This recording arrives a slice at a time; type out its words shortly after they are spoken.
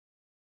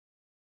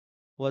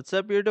What's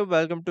up YouTube?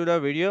 Welcome to the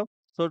video.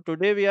 So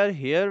today we are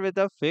here with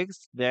a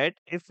fix that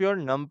if your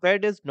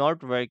numpad is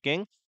not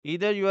working,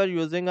 either you are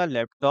using a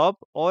laptop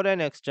or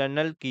an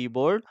external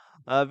keyboard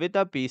with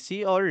a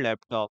PC or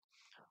laptop.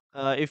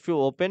 If you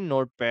open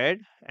Notepad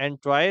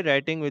and try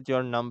writing with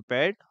your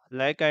numpad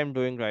like I am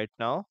doing right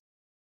now,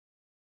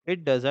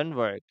 it doesn't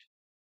work.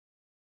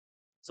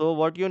 So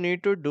what you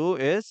need to do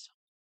is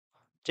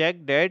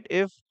check that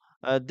if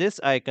this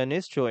icon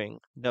is showing.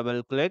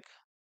 Double click,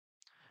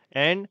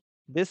 and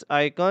this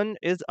icon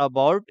is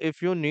about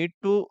if you need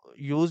to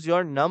use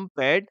your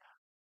numpad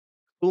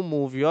to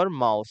move your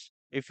mouse.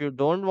 If you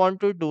don't want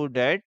to do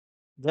that,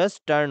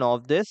 just turn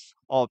off this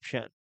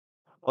option.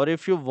 Or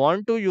if you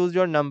want to use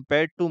your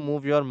numpad to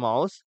move your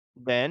mouse,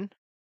 then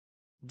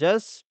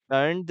just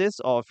turn this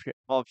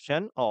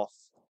option off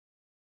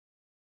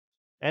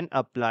and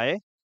apply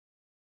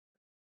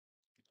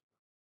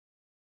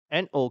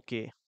and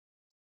OK.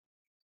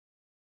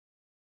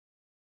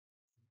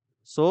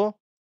 So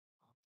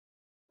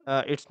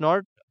it's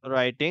not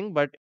writing,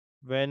 but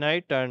when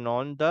I turn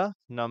on the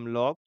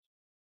numlock,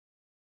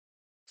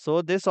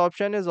 so this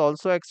option is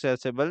also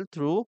accessible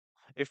through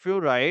if you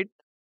write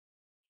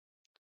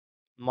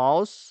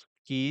mouse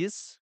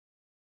keys.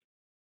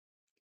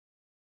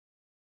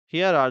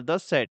 Here are the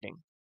settings.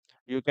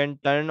 You can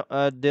turn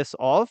this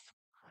off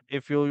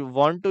if you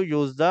want to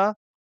use the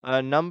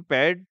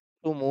numpad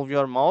to move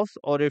your mouse,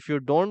 or if you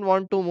don't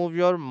want to move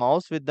your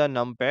mouse with the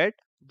numpad,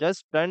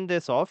 just turn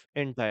this off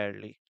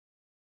entirely.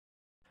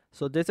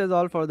 So this is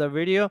all for the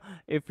video.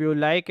 If you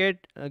like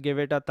it, give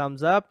it a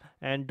thumbs up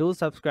and do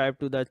subscribe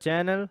to the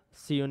channel.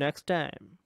 See you next time.